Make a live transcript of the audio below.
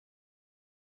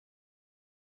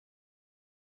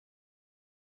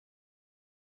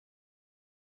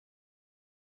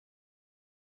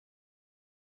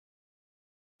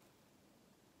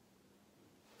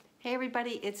Hey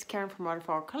everybody, it's Karen from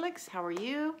Waterfall Acrylics. How are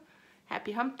you?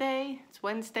 Happy hump day. It's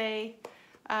Wednesday.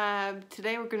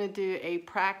 Today we're going to do a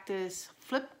practice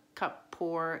flip cup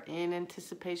pour in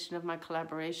anticipation of my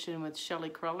collaboration with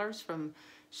Shelee Curlers from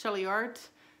SheleeArt.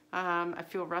 I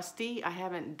feel rusty. I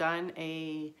haven't done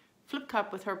a flip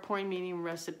cup with her pouring medium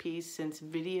recipe since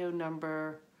video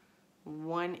number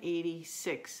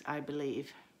 186, I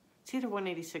believe. It's either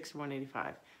 186 or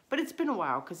 185, but it's been a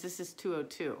while because this is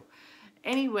 202.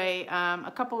 Anyway,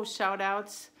 a couple of shout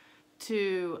outs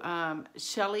to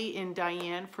Shelee and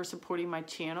Diane for supporting my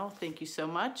channel. Thank you so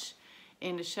much.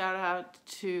 And a shout out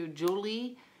to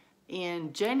Julie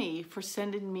and Jenny for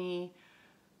sending me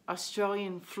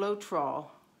Australian Floetrol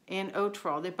and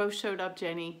Otrol. They both showed up,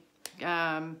 Jenny.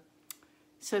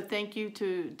 So thank you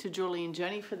to Julie and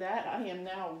Jenny for that. I am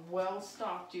now well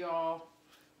stocked, y'all.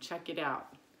 Check it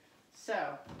out.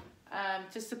 So,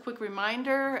 just a quick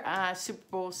reminder, Super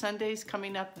Bowl Sunday's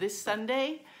coming up this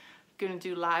Sunday. Going to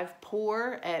do live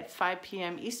pour at 5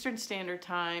 p.m. Eastern Standard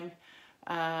Time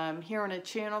here on the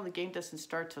channel. The game doesn't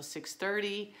start till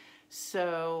 6:30,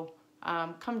 so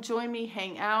come join me,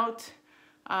 hang out.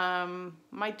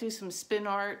 Might do some spin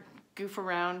art, goof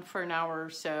around for an hour or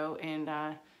so, and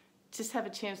just have a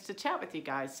chance to chat with you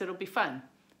guys. So it'll be fun.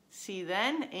 See you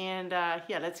then, and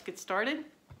yeah, let's get started.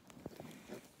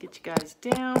 Get you guys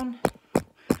down.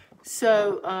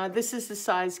 So this is the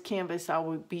size canvas I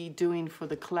will be doing for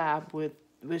the collab with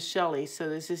Shelee. So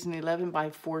this is an 11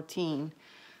 by 14.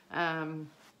 And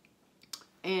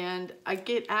I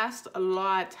get asked a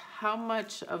lot, how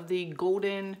much of the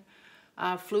golden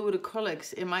fluid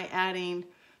acrylics am I adding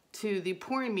to the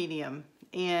pouring medium?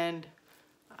 And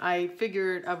I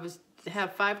figured I was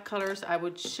have 5 colors. I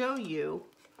would show you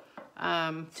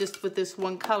just with this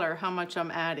one color how much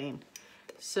I'm adding.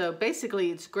 So basically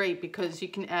it's great because you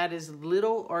can add as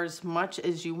little or as much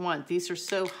as you want. These are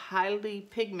so highly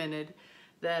pigmented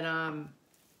that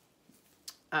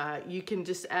you can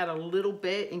just add a little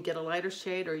bit and get a lighter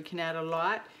shade, or you can add a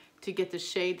lot to get the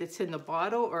shade that's in the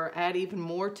bottle, or add even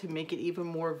more to make it even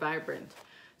more vibrant.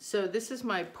 So this is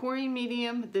my pouring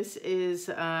medium. This is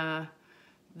it'll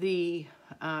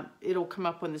come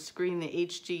up on the screen, the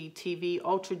HGTV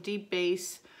Ultra Deep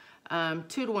Base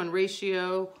 2-to-1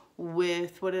 ratio.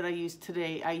 With, what did I use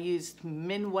today? I used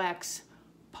Minwax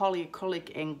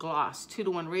polyacrylic and gloss.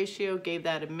 2-to-1 ratio, gave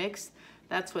that a mix.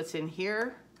 That's what's in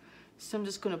here. So I'm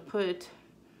just gonna put,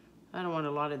 I don't want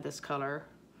a lot of this color.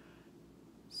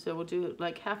 So we'll do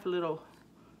like half a little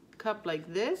cup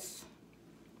like this.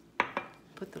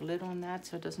 Put the lid on that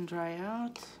so it doesn't dry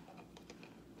out.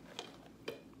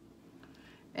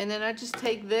 And then I just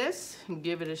take this and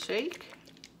give it a shake.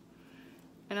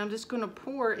 And I'm just gonna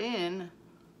pour in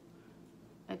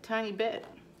a tiny bit,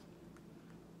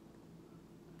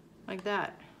 like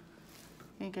that.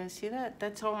 You guys see that?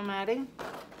 That's all I'm adding.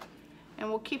 And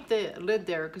we'll keep the lid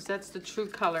there because that's the true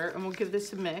color, and we'll give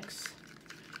this a mix.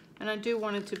 And I do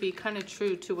want it to be kind of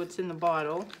true to what's in the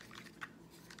bottle.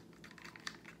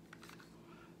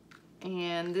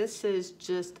 And this is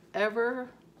just ever,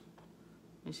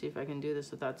 let me see if I can do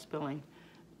this without spilling,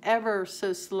 ever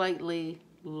so slightly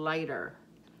lighter.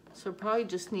 So it probably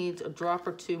just needs a drop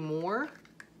or two more.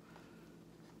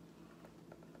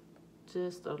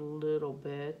 Just a little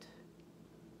bit,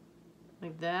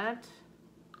 like that.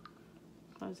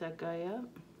 Close that guy up.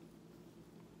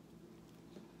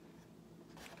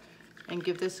 And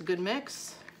give this a good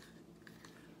mix.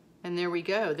 And there we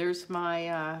go. There's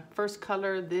my first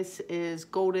color. This is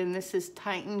golden. This is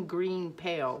Titan Green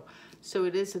Pale. So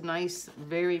it is a nice,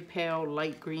 very pale,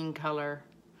 light green color,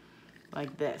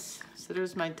 like this. So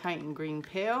there's my Titan Green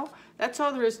Pale. That's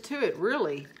all there is to it,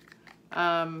 really.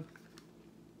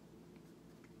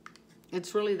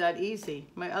 It's really that easy.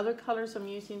 My other colors I'm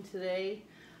using today,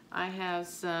 I have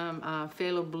some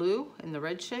Phthalo Blue in the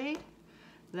red shade.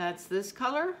 That's this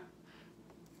color.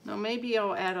 Now maybe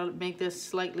I'll make this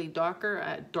slightly darker.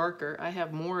 I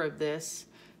have more of this.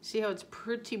 See how it's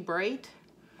pretty bright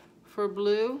for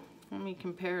blue? Let me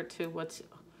compare it to what's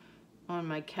on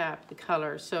my cap, the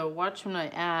color. So watch when I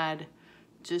add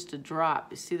just a drop.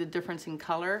 You see the difference in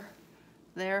color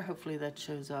there? Hopefully that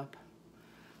shows up.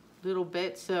 Little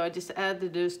bit. So I just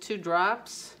added those 2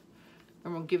 drops,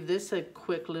 and we'll give this a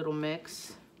quick little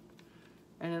mix,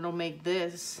 and it'll make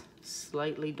this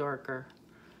slightly darker.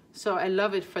 So I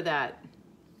love it for that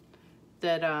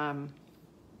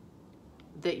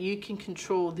you can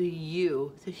control the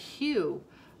hue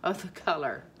of the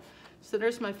color. So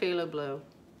there's my Phthalo Blue.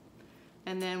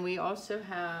 And then we also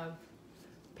have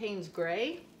Payne's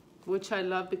Gray, which I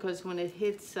love because when it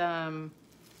hits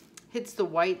the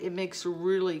white, it makes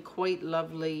really quite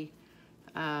lovely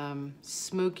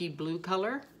smoky blue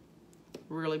color,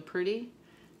 really pretty.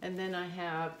 And then I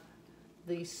have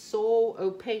the sole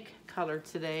opaque color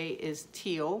today is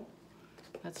teal.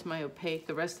 That's my opaque.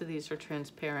 The rest of these are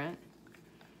transparent.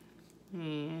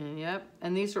 And yep,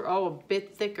 and these are all a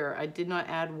bit thicker. I did not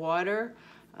add water.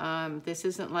 This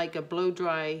isn't like a blow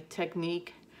dry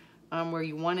technique where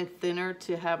you want it thinner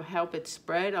to help it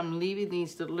spread. I'm leaving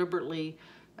these deliberately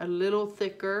a little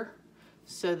thicker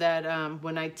so that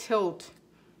when I tilt,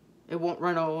 it won't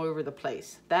run all over the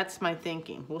place. That's my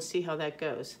thinking. We'll see how that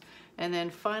goes. And then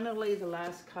finally, the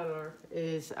last color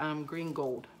is green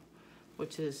gold,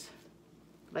 which is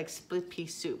like split pea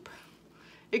soup.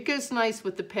 It goes nice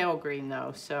with the pale green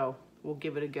though, so we'll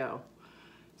give it a go.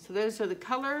 So those are the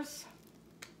colors.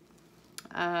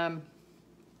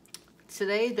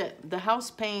 Today the house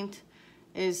paint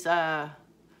is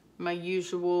my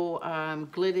usual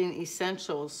Glidden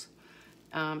Essentials,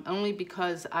 only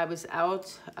because I was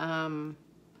out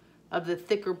of the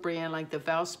thicker brand like the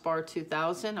Valspar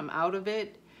 2000. I'm out of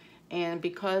it, and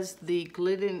because the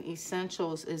Glidden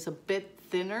Essentials is a bit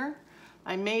thinner,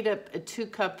 I made up a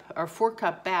 2-cup or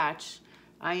 4-cup batch.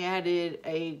 I added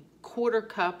a 1/4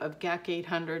 cup of GAC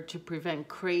 800 to prevent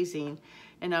crazing,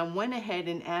 and I went ahead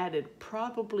and added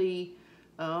probably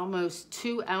almost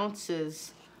 2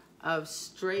 ounces of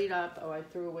straight up, oh, I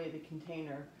threw away the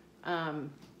container.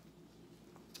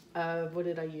 What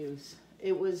did I use?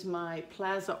 It was my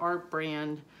Plaza Art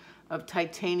brand of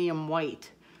titanium white,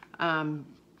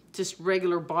 just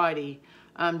regular body,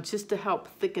 just to help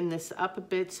thicken this up a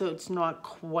bit so it's not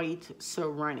quite so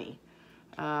runny.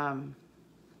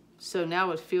 So now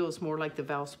it feels more like the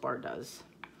Valspar does.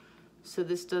 So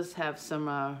this does have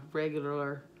some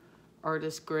regular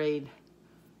artist grade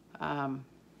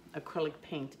acrylic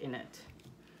paint in it.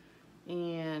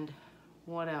 And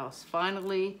what else?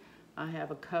 Finally, I have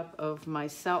a cup of my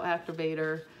cell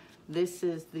activator. This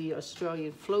is the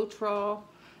Australian Floetrol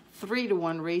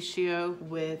 3-to-1 ratio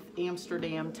with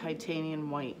Amsterdam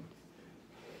titanium white.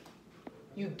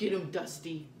 You get him,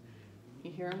 Dusty.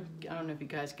 You hear him? I don't know if you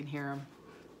guys can hear him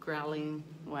growling,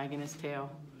 wagging his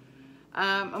tail.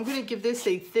 I'm gonna give this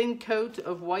a thin coat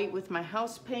of white with my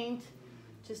house paint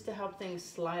just to help things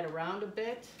slide around a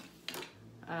bit.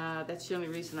 That's the only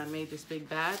reason I made this big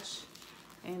batch.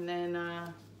 And then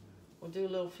we'll do a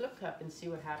little flip cup and see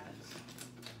what happens.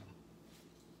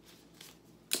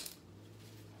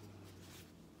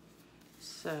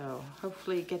 So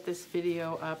hopefully get this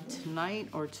video up tonight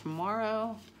or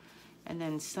tomorrow. And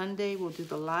then Sunday we'll do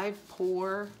the live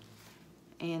pour.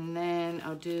 And then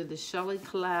I'll do the Shelee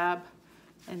collab.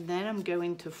 And then I'm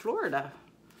going to Florida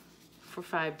for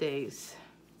 5 days,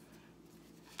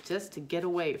 just to get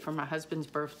away from my husband's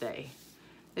birthday.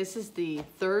 This is the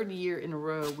 3rd year in a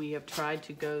row we have tried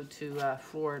to go to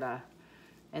Florida.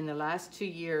 And the last 2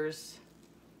 years,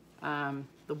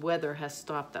 the weather has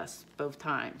stopped us both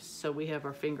times. So we have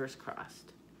our fingers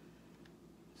crossed.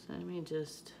 So let me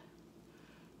just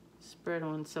spread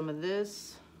on some of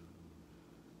this.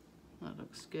 That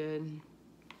looks good.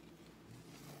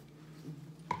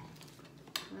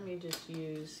 Let me just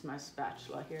use my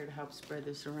spatula here to help spread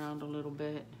this around a little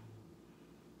bit.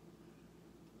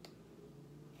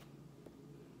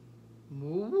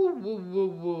 Woo, woo, woo, woo,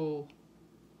 woo.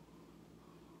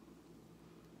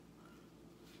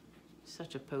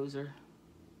 Such a poser.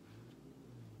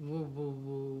 Woo, woo,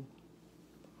 woo.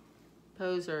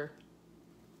 Poser.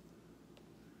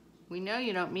 We know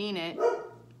you don't mean it.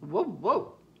 Whoa,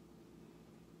 whoa.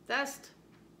 Dusty.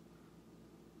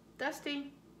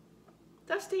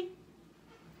 Dusty.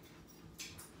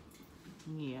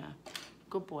 Yeah.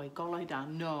 Good boy. Go lie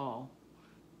down. No.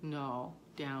 No.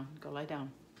 Down. Go lie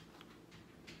down.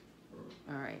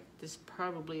 All right. This is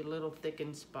probably a little thick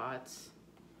in spots.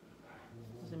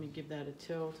 Let me give that a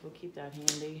tilt. We'll keep that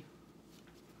handy.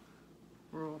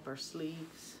 Roll up our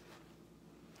sleeves.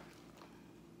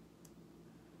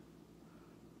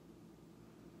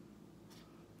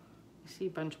 You see a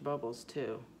bunch of bubbles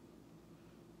too.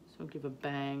 So we'll give a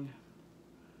bang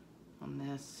on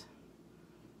this.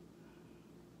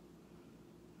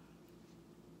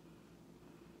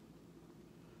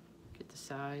 Get the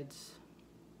sides.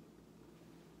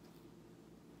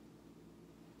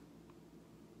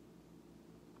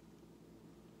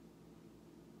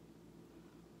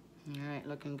 All right,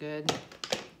 looking good.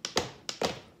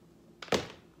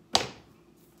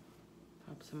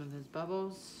 Pop some of those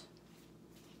bubbles.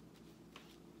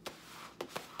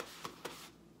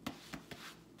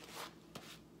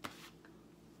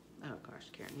 Oh gosh,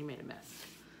 Karen, you made a mess.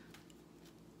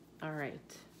 All right.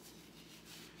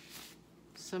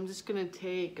 So I'm just gonna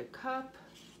take a cup.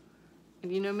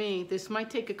 And you know me, this might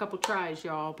take a couple tries,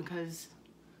 y'all, because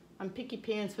I'm picky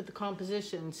pants with the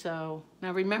composition. So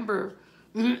now remember,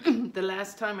 the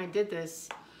last time I did this,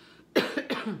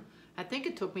 I think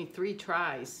it took me 3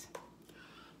 tries.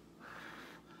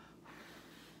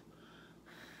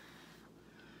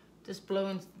 Just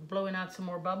blowing out some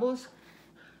more bubbles.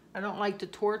 I don't like to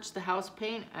torch the house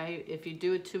paint. If you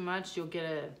do it too much, you'll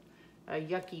get a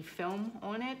yucky film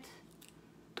on it.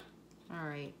 All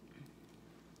right.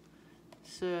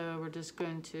 So we're just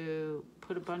going to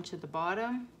put a bunch at the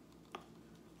bottom,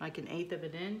 like 1/8 of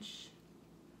an inch,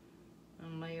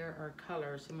 and layer our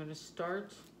colors. I'm going to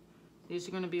start. These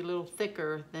are going to be a little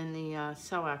thicker than the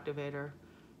cell activator.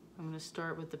 I'm going to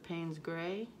start with the Payne's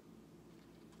Gray.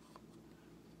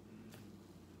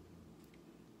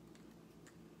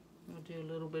 We'll do a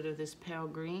little bit of this pale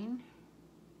green.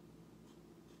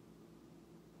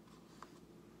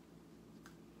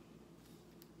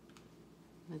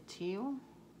 The teal.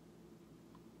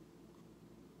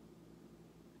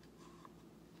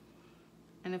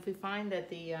 And if we find that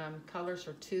the colors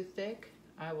are too thick,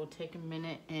 I will take a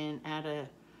minute and add a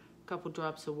couple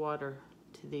drops of water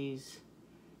to these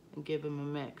and give them a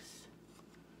mix.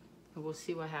 And we'll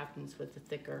see what happens with the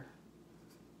thicker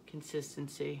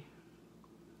consistency.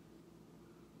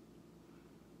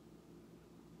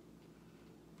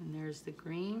 And there's the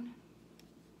green.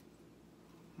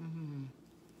 I'm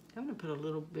gonna put a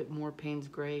little bit more Payne's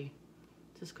Gray,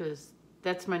 just because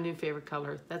that's my new favorite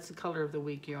color. That's the color of the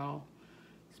week, y'all.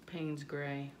 It's Payne's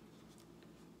Gray.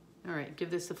 All right,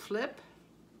 give this a flip.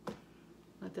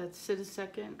 Let that sit a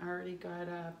second. I already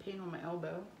got paint on my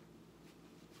elbow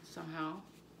somehow.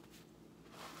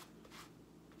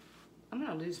 I'm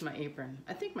gonna lose my apron.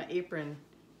 I think my apron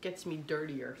gets me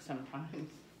dirtier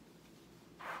sometimes.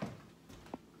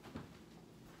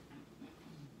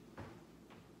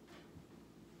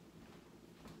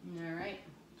 All right,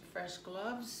 fresh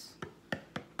gloves.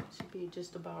 Should be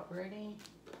just about ready.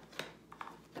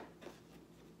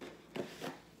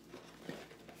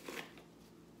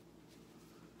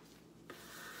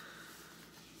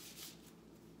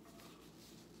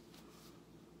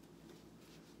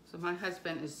 So my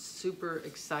husband is super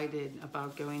excited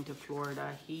about going to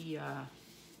Florida. He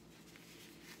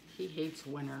hates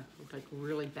winter, like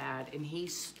really bad, and he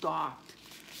stocked.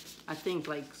 I think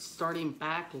like starting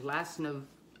back last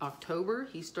October,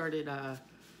 he started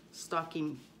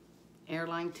stocking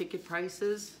airline ticket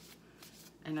prices,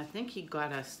 and I think he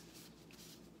got us,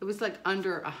 it was like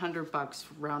under $100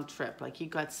 round trip. Like he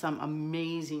got some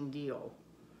amazing deal.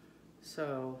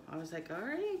 So I was like, all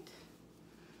right,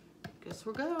 guess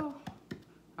we'll go.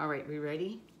 All right, we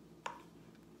ready?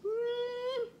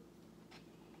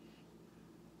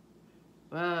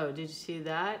 Whoa, did you see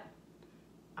that?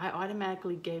 I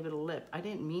automatically gave it a lip. I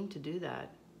didn't mean to do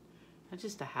that. That's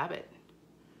just a habit.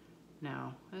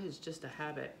 No, that is just a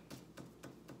habit.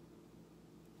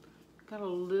 Got a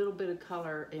little bit of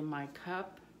color in my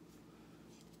cup.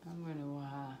 I'm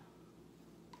gonna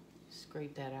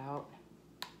scrape that out.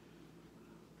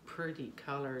 Pretty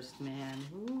colors, man.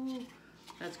 Ooh,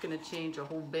 that's gonna change a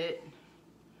whole bit.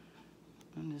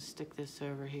 I'm gonna stick this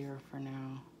over here for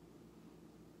now.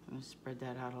 I'm gonna spread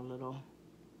that out a little.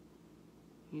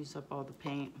 Use up all the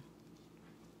paint.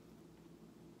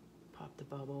 Pop the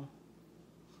bubble.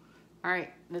 All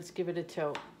right, let's give it a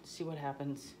tilt, see what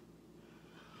happens.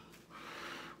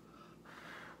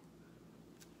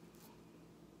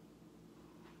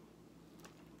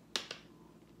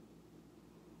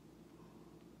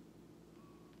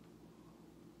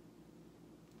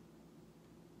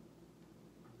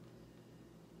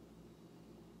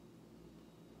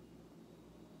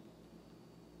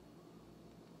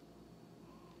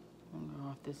 I'll go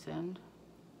off this end.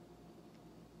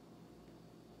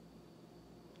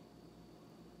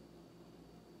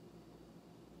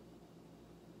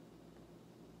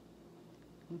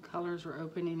 And colors are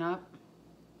opening up.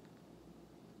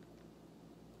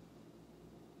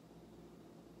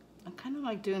 I kind of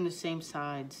like doing the same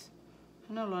sides.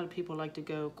 I know a lot of people like to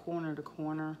go corner to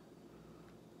corner.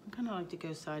 I kind of like to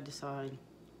go side to side.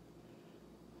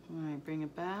 All right, bring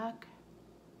it back.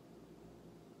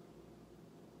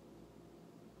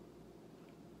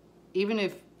 Even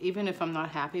if I'm not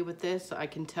happy with this, I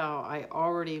can tell I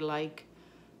already like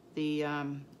the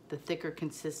thicker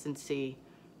consistency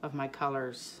of my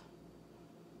colors.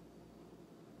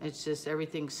 It's just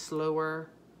everything's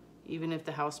slower. Even if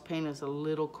the house paint is a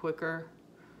little quicker,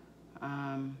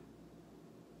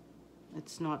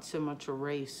 it's not so much a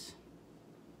race.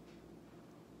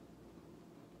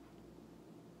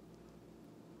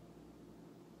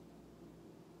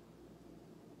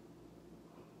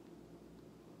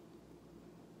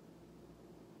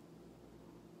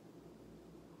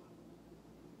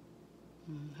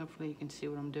 Hopefully you can see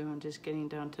what I'm doing, just getting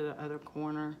down to the other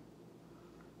corner.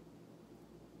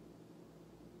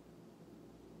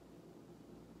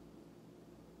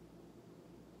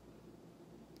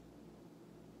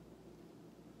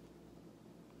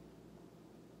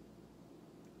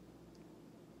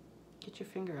 Get your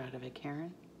finger out of it,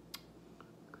 Karen.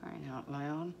 Crying out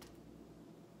loud.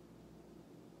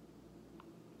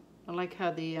 I like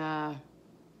how the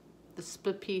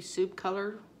split pea soup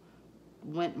color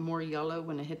went more yellow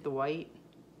when it hit the white.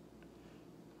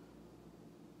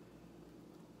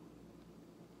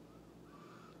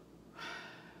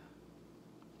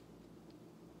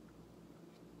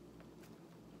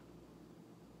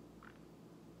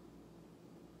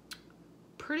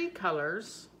 Pretty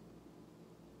colors.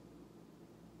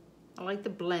 I like the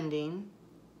blending.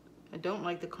 I don't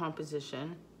like the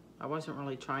composition. I wasn't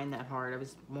really trying that hard. I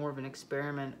was more of an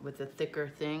experiment with the thicker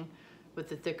thing, with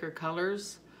the thicker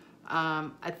colors.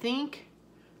 I think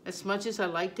as much as I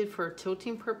liked it for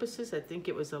tilting purposes, I think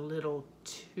it was a little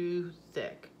too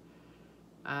thick.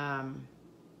 And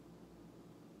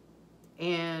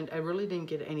I really didn't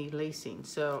get any lacing.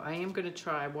 So I am gonna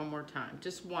try one more time,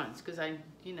 just once, because I,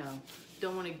 you know,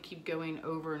 don't want to keep going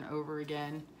over and over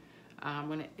again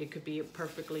when it could be a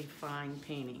perfectly fine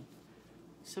painting.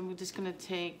 So I'm just gonna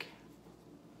take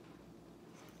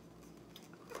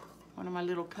one of my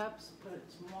little cups, put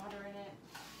some water in it,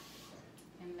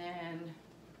 and then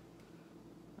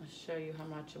I'll show you how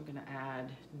much I'm gonna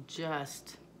add.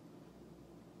 Just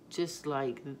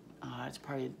like, it's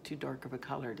probably too dark of a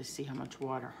color to see how much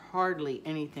water, hardly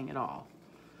anything at all.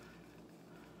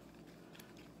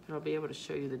 But I'll be able to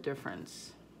show you the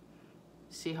difference.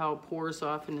 See how it pours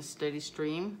off in a steady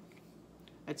stream?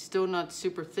 It's still not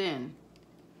super thin,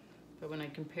 but when I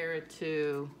compare it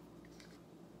to,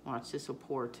 watch, this will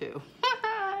pour too.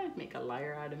 Make a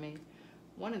liar out of me.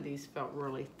 One of these felt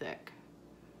really thick.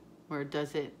 Where it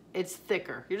does it, it's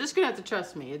thicker. You're just gonna have to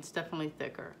trust me, it's definitely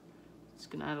thicker. Just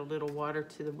gonna add a little water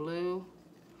to the blue,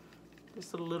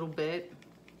 just a little bit.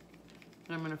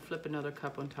 And I'm gonna flip another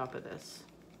cup on top of this.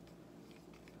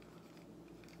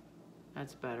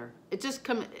 That's better. It just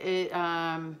it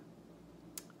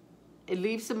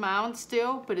leaves a mound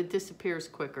still, but it disappears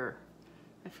quicker.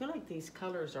 I feel like these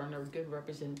colors aren't a good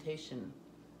representation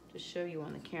to show you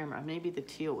on the camera. Maybe the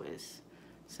teal is.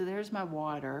 So there's my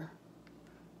water,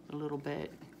 a little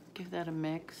bit. Give that a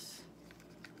mix.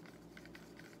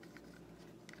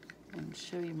 And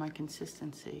show you my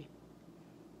consistency.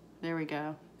 There we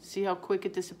go. See how quick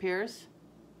it disappears?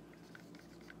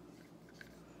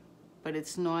 But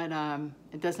it's not,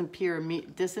 it doesn't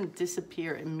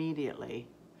disappear immediately.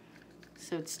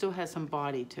 So it still has some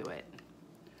body to it.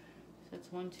 So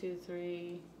it's 1, 2,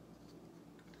 3,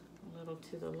 a little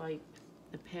to the light,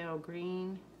 the pale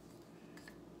green.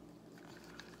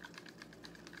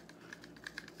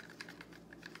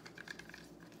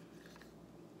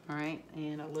 All right,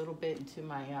 and a little bit into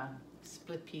my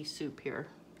split pea soup here.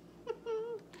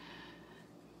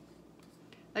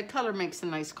 That color makes a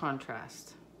nice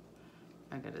contrast,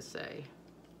 I gotta say.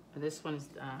 This one's,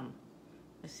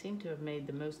 I seem to have made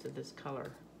the most of this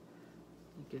color.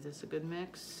 Give this a good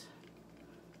mix.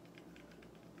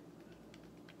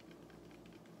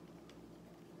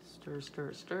 Stir,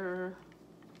 stir, stir.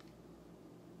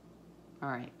 All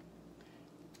right,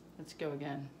 let's go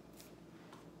again.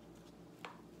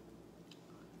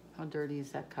 How dirty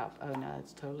is that cup? Oh no,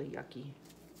 it's totally yucky.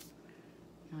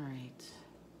 All right.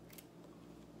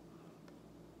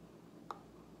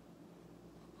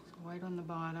 So white on the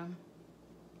bottom.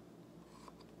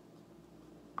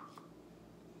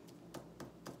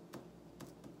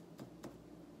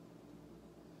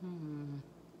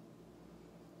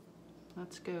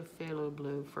 Let's go phthalo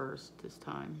blue first this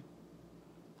time.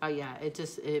 Oh yeah,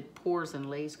 it pours and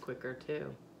lays quicker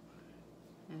too.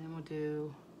 And then we'll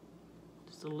do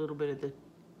just a little bit of the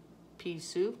pea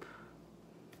soup.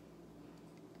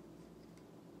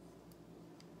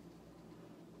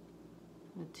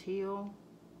 The teal.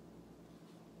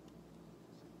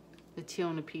 The teal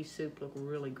and the pea soup look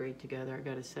really great together, I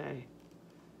gotta say.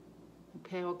 The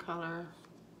pale color.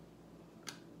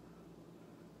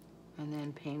 And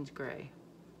then Payne's Gray.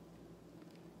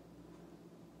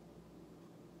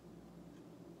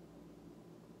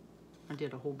 I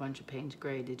did a whole bunch of Payne's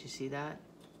Gray, did you see that?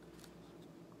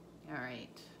 All right,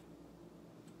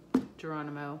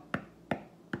 Geronimo.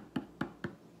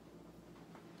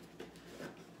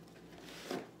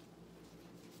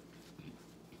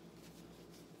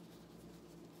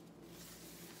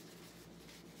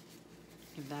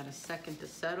 Give that a second to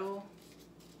settle.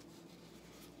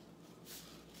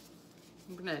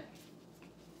 I'm gonna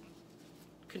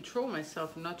control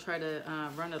myself and not try to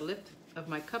run a lift of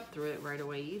my cup through it right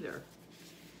away either.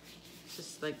 It's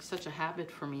just like such a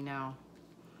habit for me now.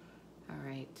 All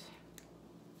right.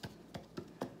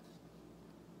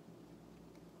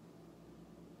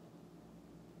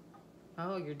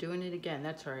 Oh, you're doing it again.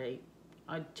 That's all right.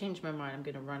 I changed my mind. I'm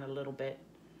gonna run a little bit,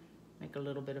 make a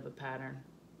little bit of a pattern.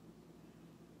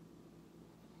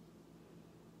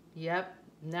 Yep,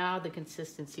 now the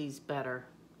consistency's better.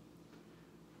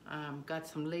 Got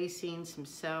some lacing, some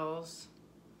cells.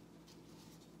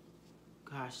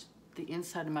 Gosh, the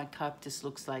inside of my cup just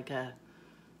looks like the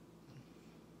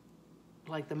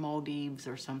Maldives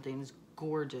or something. It's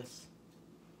gorgeous.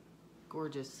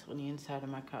 Gorgeous on the inside of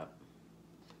my cup.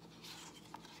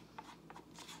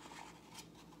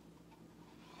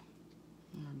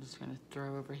 I'm just gonna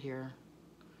throw over here.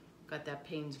 Got that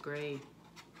Payne's Gray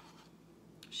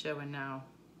showing now.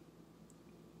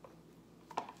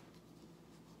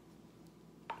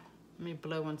 Let me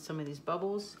blow on some of these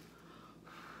bubbles.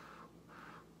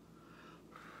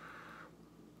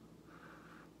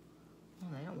 Oh,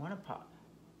 they don't want to pop.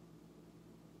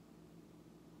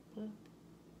 Bloop.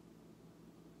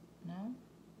 No?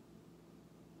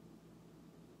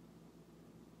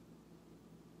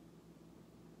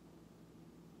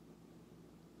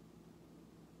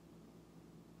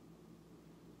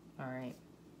 All right.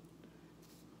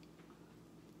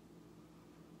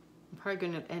 I'm probably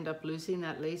going to end up losing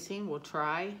that lacing. We'll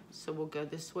try. So we'll go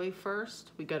this way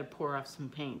first. We got to pour off some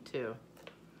paint too.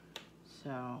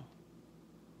 So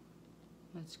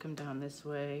let's come down this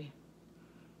way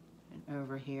and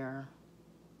over here.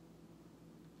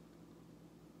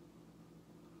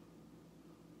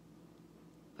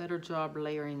 Better job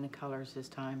layering the colors this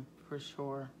time for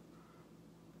sure.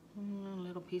 A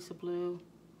little piece of blue.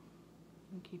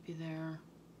 I'll keep you there.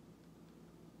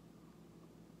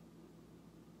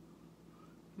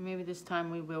 Maybe this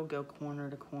time we will go corner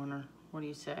to corner. What do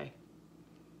you say?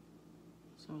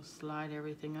 So we'll slide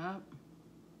everything up.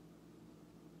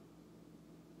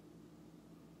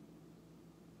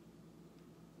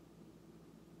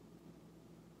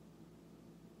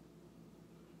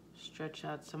 Stretch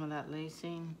out some of that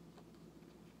lacing.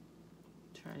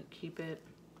 Try to keep it.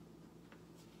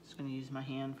 Just gonna use my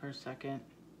hand for a second.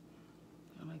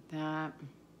 Go like that.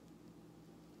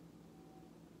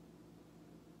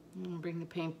 And bring the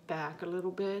paint back a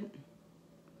little bit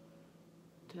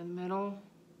to the middle.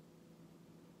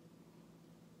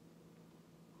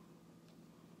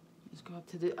 Just go up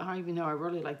to the, I even know I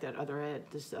really like that other edge,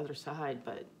 this other side,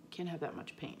 but can't have that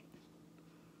much paint.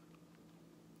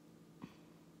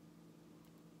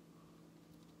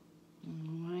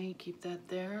 Might keep that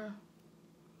there.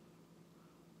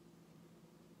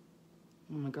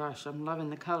 Oh my gosh, I'm loving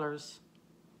the colors.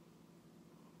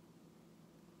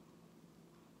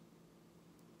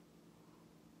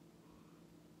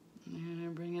 And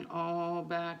I bring it all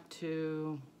back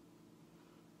to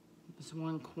this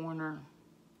one corner.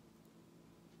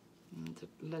 And to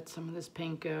let some of this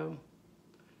paint go.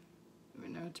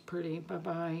 Even though it's pretty,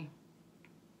 bye-bye.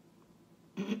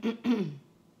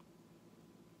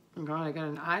 Oh God, I got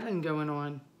an island going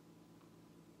on.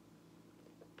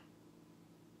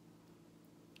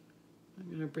 I'm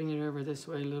gonna bring it over this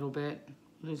way a little bit.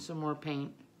 Lose some more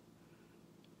paint.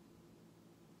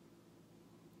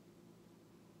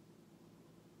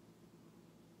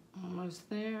 Almost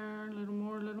there, a little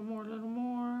more, a little more, a little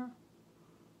more.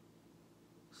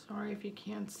 Sorry if you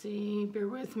can't see, bear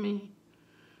with me.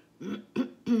 I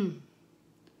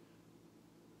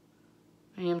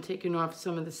am taking off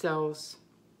some of the cells.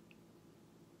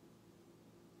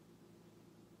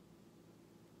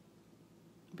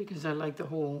 Because I like the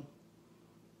whole,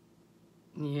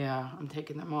 yeah, I'm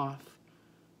taking them off.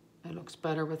 It looks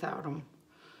better without them.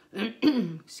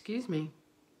 Excuse me.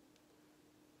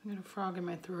 I got a frog in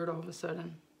my throat all of a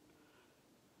sudden.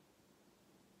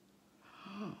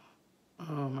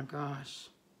 Oh my gosh.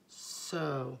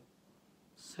 So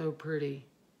pretty.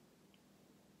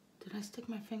 Did I stick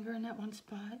my finger in that one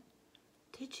spot?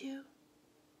 Did you?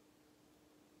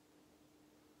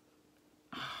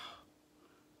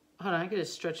 Hold on, I gotta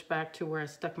stretch back to where I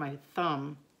stuck my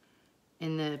thumb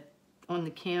in on the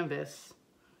canvas,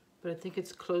 but I think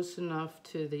it's close enough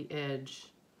to the edge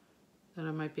that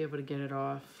I might be able to get it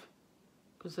off,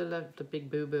 because I left a big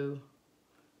boo-boo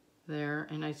there,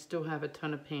 and I still have a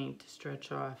ton of paint to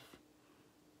stretch off.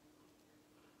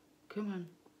 Come on.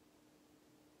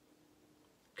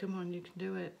 Come on, you can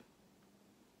do it.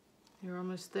 You're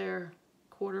almost there.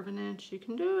 1/4 of an inch, you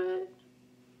can do it.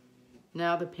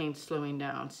 Now the paint's slowing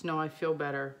down, so now I feel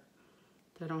better.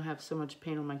 I don't have so much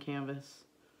paint on my canvas.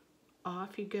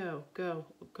 Off you go, go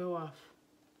off.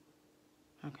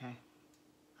 Okay,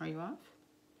 are you off?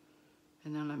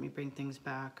 And then let me bring things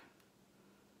back.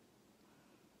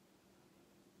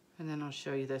 And then I'll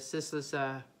show you this. This is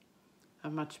a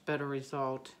much better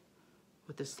result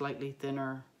with the slightly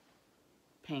thinner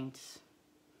paints.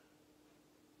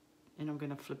 And I'm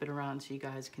gonna flip it around so you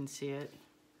guys can see it,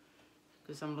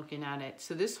 because I'm looking at it.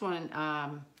 So this one,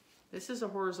 this is a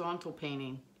horizontal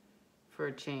painting for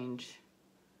a change.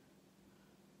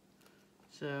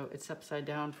 So it's upside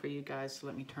down for you guys, so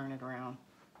let me turn it around.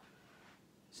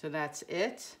 So that's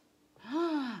it.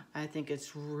 I think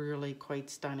it's really quite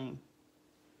stunning.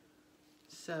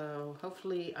 So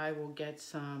hopefully I will get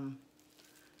some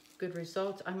good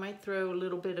results. I might throw a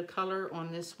little bit of color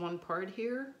on this one part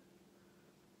here.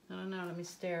 I don't know, let me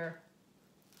stare.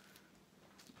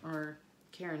 Or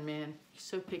Karen, man, you're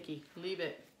so picky, leave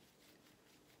it,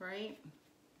 right?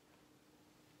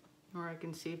 Or I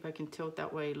can see if I can tilt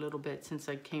that way a little bit since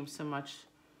I came so much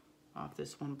off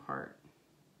this one part.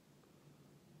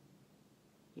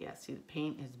 Yeah, see the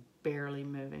paint is barely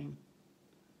moving.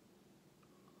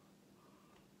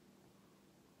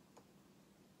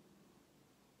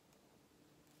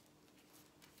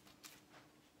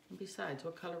 And besides,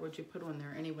 what color would you put on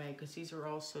there anyway? Because these are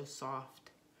all so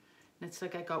soft. And it's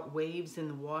like I got waves in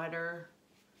the water.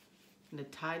 And the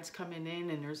tide's coming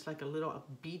in and there's like a little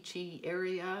beachy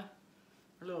area.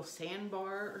 A little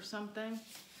sandbar or something.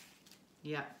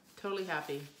 Yeah, totally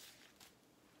happy.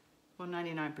 Well,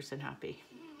 99% happy.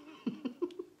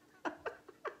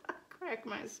 Crack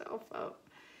myself up.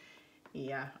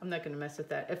 Yeah, I'm not gonna mess with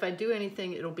that. If I do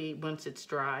anything, it'll be once it's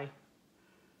dry.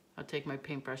 I'll take my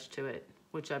paintbrush to it,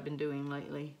 which I've been doing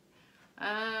lately.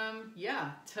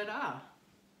 Yeah, ta-da.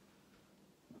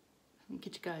 Let me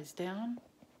get you guys down.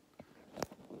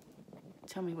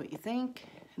 Tell me what you think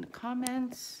in the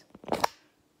comments.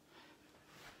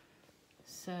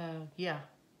 So, yeah,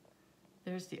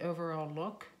 there's the overall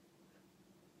look.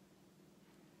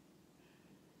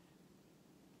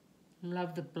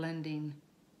 Love the blending.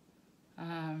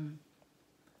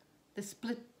 The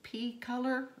split pea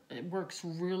color, it works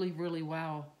really, really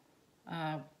well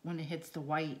when it hits the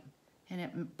white, and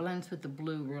it blends with the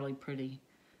blue really pretty.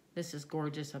 This is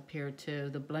gorgeous up here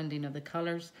too, the blending of the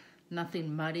colors,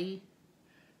 nothing muddy.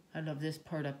 I love this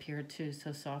part up here too,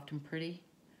 so soft and pretty.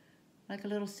 Like a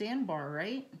little sandbar,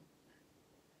 right?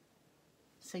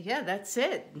 So yeah, that's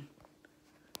it.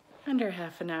 Under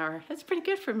half an hour. That's pretty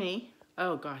good for me.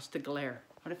 Oh gosh, the glare.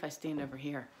 What if I stand over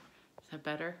here? Is that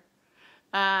better?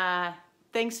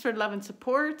 Thanks for love and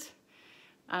support.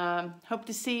 Hope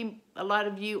to see a lot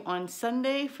of you on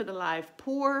Sunday for the live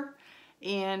pour.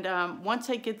 And once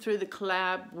I get through the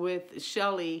collab with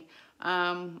Shelee,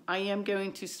 I am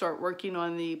going to start working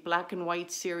on the black and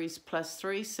white series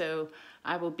 +3. So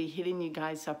I will be hitting you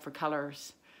guys up for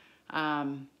colors.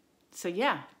 So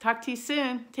yeah, talk to you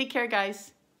soon. Take care,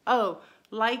 guys. Oh,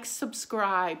 like,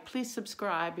 subscribe. Please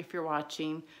subscribe if you're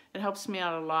watching. It helps me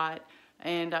out a lot.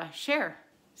 And share.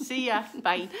 See ya.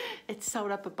 Bye. It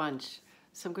sewed up a bunch,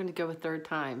 so I'm going to go a third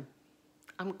time.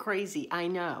 I'm crazy. I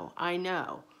know. I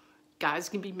know. Guys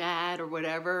can be mad or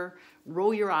whatever.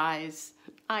 Roll your eyes.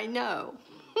 I know.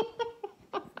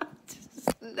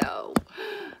 Just no.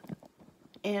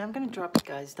 And I'm going to drop you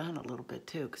guys down a little bit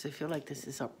too, because I feel like this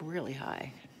is up really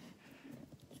high.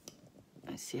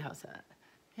 Let's see, how's that?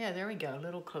 Yeah, there we go, a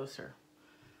little closer.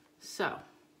 So,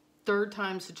 third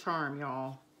time's the charm,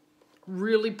 y'all.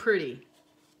 Really pretty.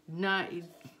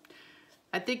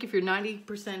 I think if you're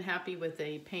 90% happy with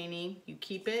a painting, you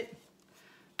keep it.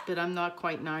 But I'm not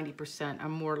quite 90%.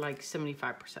 I'm more like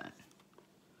 75%.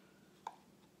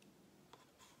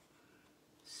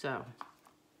 So,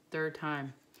 third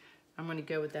time. I'm gonna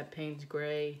go with that Payne's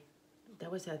Gray.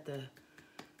 That was at the,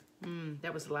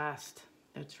 that was last.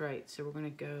 That's right. So we're gonna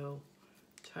go,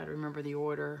 try to remember the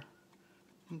order,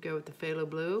 and go with the Phthalo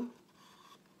Blue.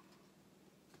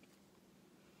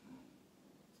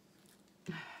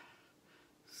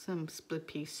 Some split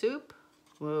pea soup.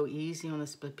 Whoa, easy on the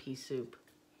split pea soup.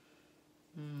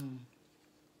 The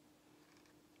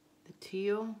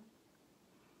teal.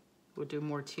 We'll do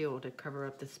more teal to cover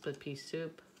up the split pea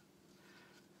soup.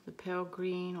 The pale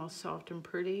green, all soft and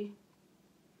pretty.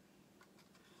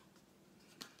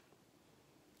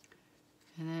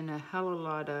 And then a hell of a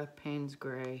lot of Payne's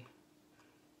Gray,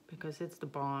 because it's the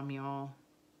bomb, y'all.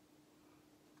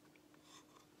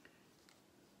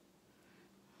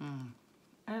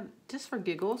 And just for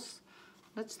giggles,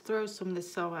 let's throw some of the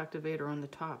cell activator on the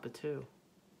top too.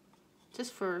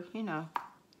 Just for, you know,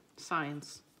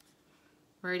 science.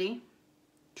 Ready?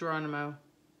 Geronimo.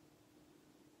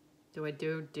 Do I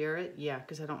dare it? Yeah,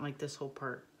 because I don't like this whole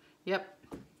part. Yep.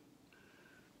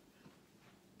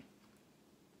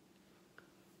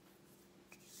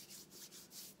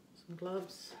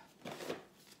 gloves.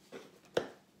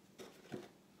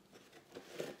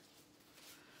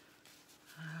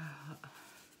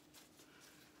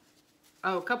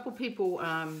 Oh, a couple people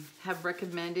have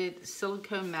recommended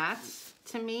silicone mats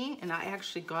to me, and I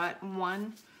actually got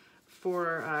one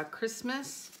for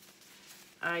Christmas.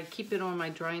 I keep it on my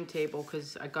drying table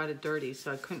because I got it dirty,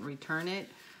 so I couldn't return it.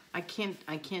 I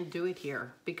can't do it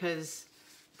here because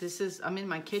I'm in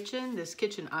my kitchen. This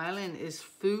kitchen island is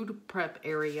food prep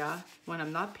area when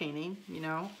I'm not painting, you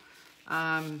know.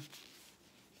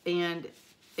 And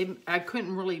I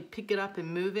couldn't really pick it up and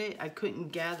move it. I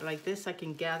couldn't gather like this. I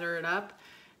can gather it up,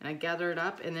 and I gather it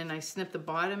up, and then I snip the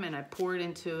bottom and I pour it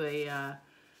into a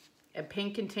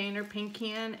paint container, paint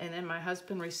can, and then my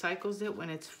husband recycles it when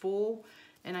it's full.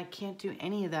 And I can't do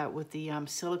any of that with the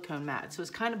silicone mat. So I was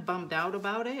kind of bummed out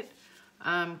about it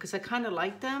because I kind of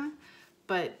like them,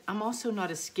 but I'm also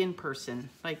not a skin person.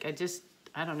 Like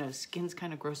I don't know, skins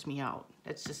kind of gross me out.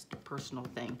 That's just a personal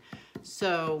thing.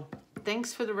 So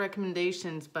thanks for the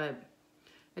recommendations, but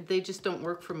they just don't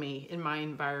work for me in my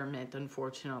environment,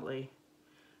 unfortunately.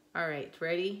 All right,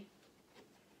 ready?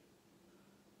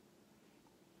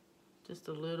 Just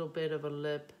a little bit of a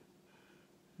lip,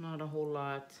 not a whole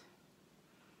lot.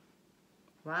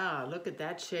 Wow, look at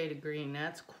that shade of green.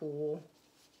 That's cool.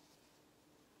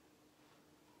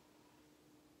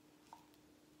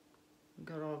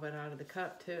 Got all that out of the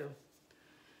cup too.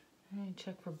 Let me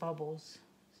check for bubbles.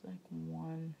 It's like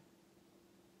one.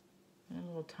 And a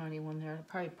little tiny one there. It'll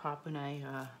probably pop when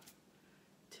I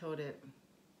tilt it.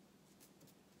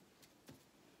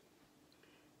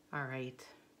 All right.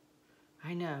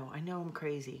 I know I'm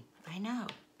crazy. I know.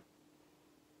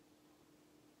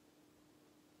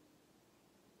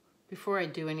 Before I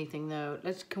do anything though,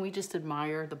 can we just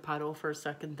admire the puddle for a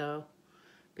second though?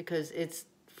 Because it's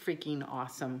freaking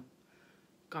awesome.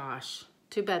 Gosh,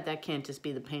 too bad that can't just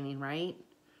be the painting, right?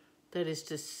 That is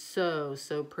just so,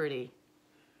 so pretty.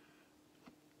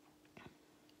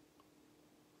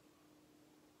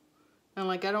 And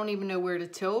like, I don't even know where to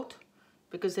tilt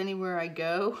because anywhere I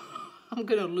go, I'm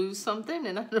gonna lose something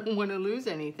and I don't wanna lose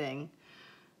anything.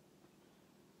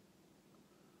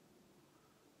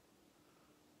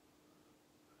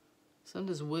 So I'm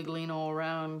just wiggling all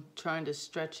around, trying to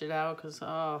stretch it out because,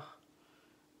 oh,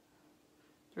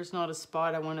 there's not a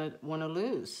spot I wanna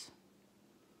lose.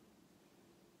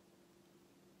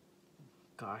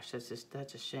 Gosh,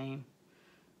 that's a shame.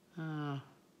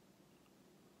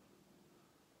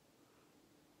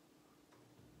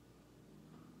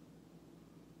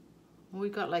 We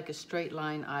got like a straight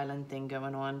line island thing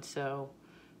going on, so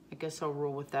I guess I'll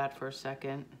roll with that for a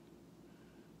second.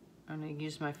 I'm gonna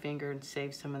use my finger and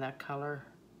save some of that color.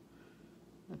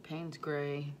 The paint's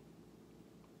gray.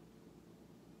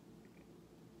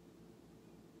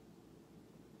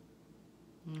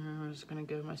 And I'm just gonna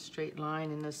go my straight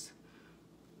line in this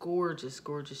gorgeous,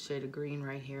 gorgeous shade of green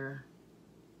right here.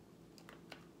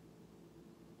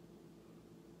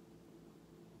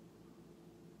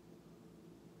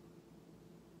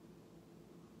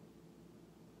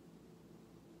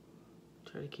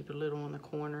 Try to keep a little on the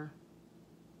corner.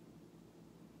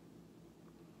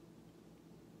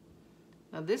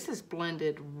 Now this is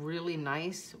blended really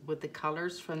nice with the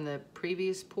colors from the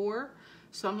previous pour,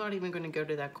 so I'm not even going to go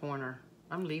to that corner.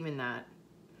 I'm leaving that.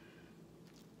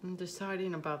 I'm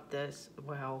deciding about this.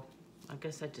 Well, I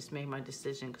guess I just made my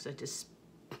decision because I just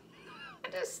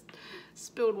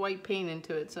spilled white paint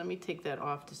into it, so let me take that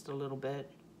off just a little bit.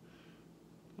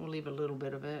 We'll leave a little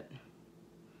bit of it.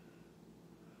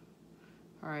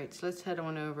 All right, so let's head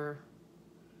on over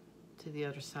to the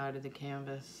other side of the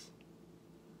canvas.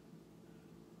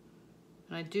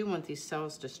 And I do want these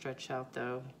cells to stretch out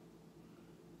though.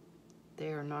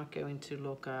 They are not going to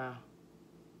look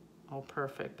all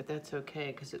perfect, but that's okay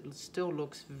because it still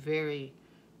looks very,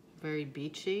 very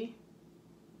beachy.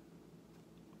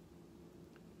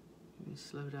 Let me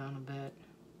slow down a bit.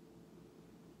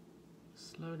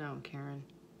 Slow down, Karen.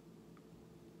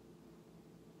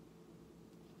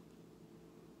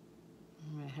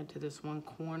 I'm gonna head to this one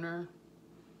corner.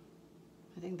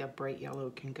 I think that bright yellow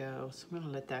can go, so I'm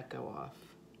gonna let that go off.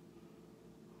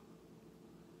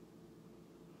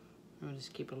 I'm gonna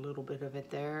just keep a little bit of it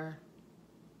there.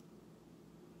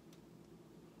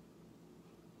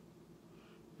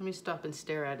 Let me stop and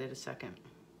stare at it a second.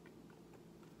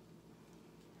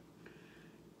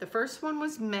 The first one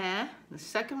was meh. The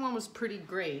second one was pretty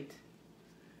great,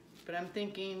 but I'm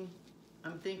thinking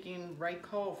right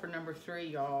call for number 3,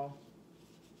 y'all.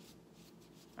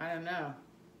 I don't know.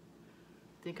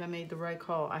 I think I made the right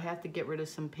call. I have to get rid of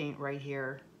some paint right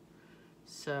here.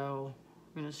 So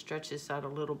I'm gonna stretch this out a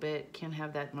little bit. Can't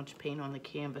have that much paint on the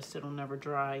canvas, it'll never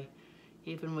dry.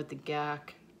 even with the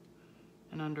gack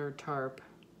and under a tarp.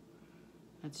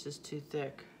 That's just too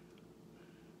thick.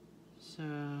 So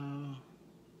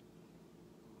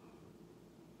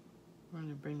we're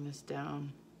gonna bring this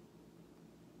down.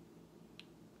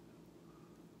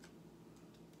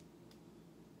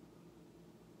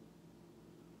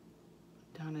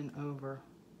 Down and over.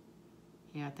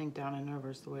 Yeah, I think down and over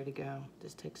is the way to go.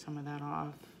 Just take some of that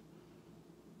off.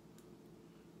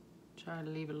 Try to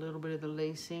leave a little bit of the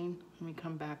lacing. Let me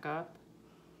come back up.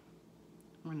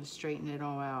 I'm gonna straighten it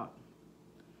all out.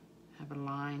 Have a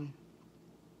line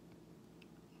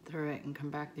through it and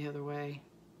come back the other way.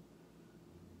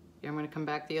 Yeah, I'm gonna come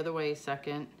back the other way a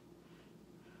second.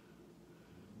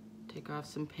 Take off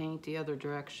some paint the other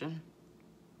direction.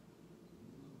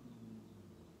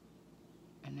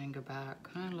 And then go back.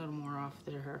 A little more off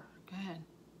there. Go ahead.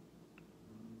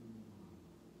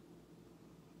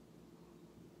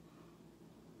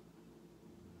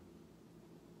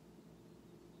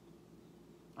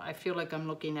 I feel like I'm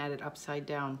looking at it upside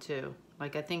down too.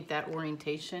 Like I think that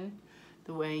orientation,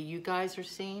 the way you guys are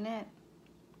seeing it.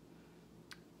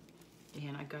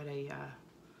 And I got a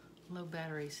low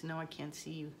battery, so now I can't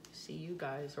see you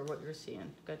guys or what you're seeing.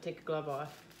 Gotta take a glove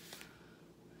off.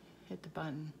 Hit the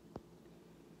button.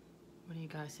 What do you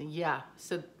guys think? Yeah,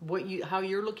 so how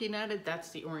you're looking at it, that's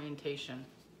the orientation,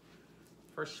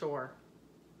 for sure.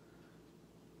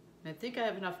 And I think I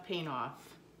have enough paint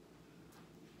off.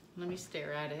 Let me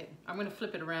stare at it. I'm gonna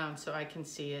flip it around so I can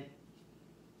see it,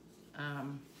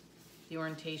 the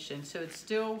orientation. So it's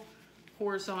still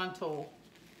horizontal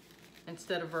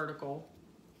instead of vertical.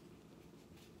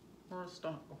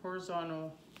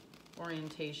 Horizontal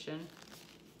orientation.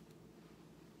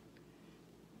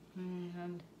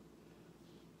 And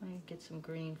let me get some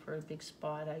green for a big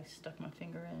spot I stuck my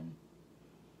finger in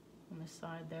on the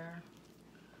side there.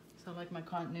 So I like my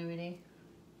continuity.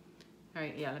 All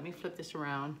right, yeah, let me flip this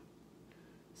around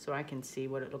so I can see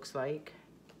what it looks like.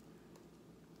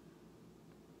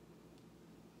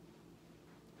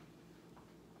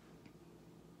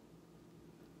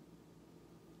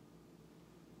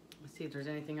 Let's see if there's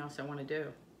anything else I want to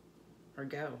do or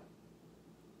go.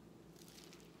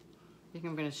 I think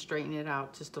I'm going to straighten it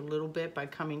out just a little bit by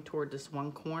coming toward this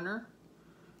one corner.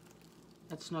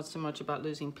 That's not so much about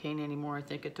losing paint anymore. I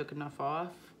think I took enough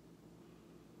off.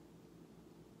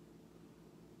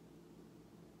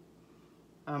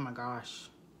 Oh my gosh.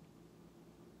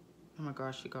 Oh my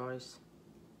gosh, you guys.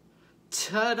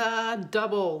 Ta-da!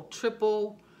 Double,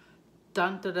 triple,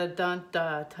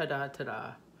 dun-da-da-dun-da, ta-da,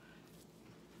 ta-da.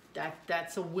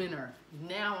 That's a winner.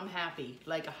 Now I'm happy,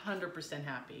 like 100%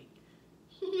 happy.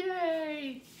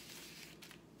 Yay!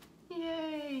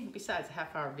 Yay! Besides a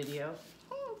half-hour video.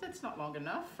 Oh, that's not long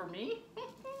enough for me.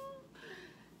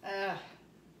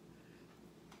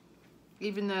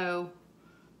 Even though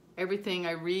everything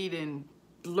I read and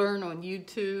learn on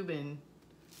YouTube and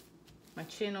my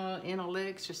channel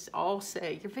analytics just all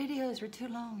say, your videos are too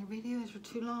long, your videos are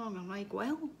too long. I'm like,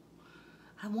 well,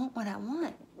 I want what I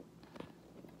want.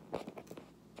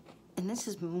 And this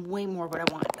is way more what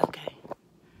I want. Okay.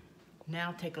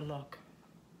 Now take a look.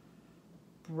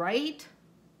 Right?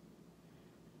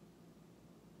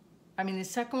 I mean, the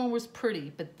second one was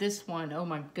pretty, but this one, oh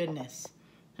my goodness.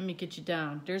 Let me get you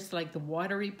down. There's like the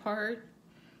watery part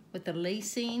with the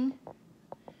lacing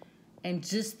and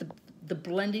just the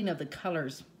blending of the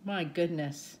colors. My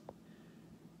goodness.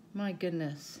 My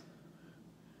goodness.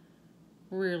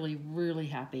 Really, really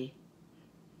happy.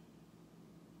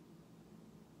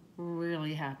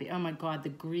 Really happy. Oh my God,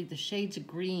 the shades of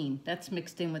green, that's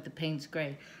mixed in with the Payne's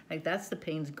gray. Like that's the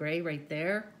Payne's gray right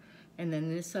there. And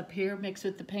then this up here mixed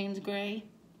with the Payne's gray.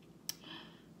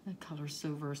 That color's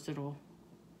so versatile.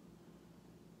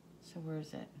 So where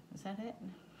is it? Is that it?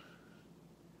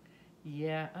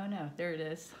 Yeah, oh no, there it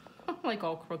is. Like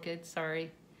all crooked,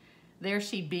 sorry. There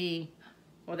she be.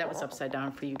 Well, that was upside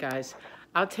down for you guys.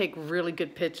 I'll take really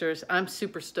good pictures. I'm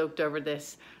super stoked over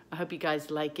this. I hope you guys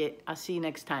like it. I'll see you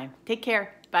next time. Take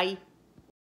care. Bye.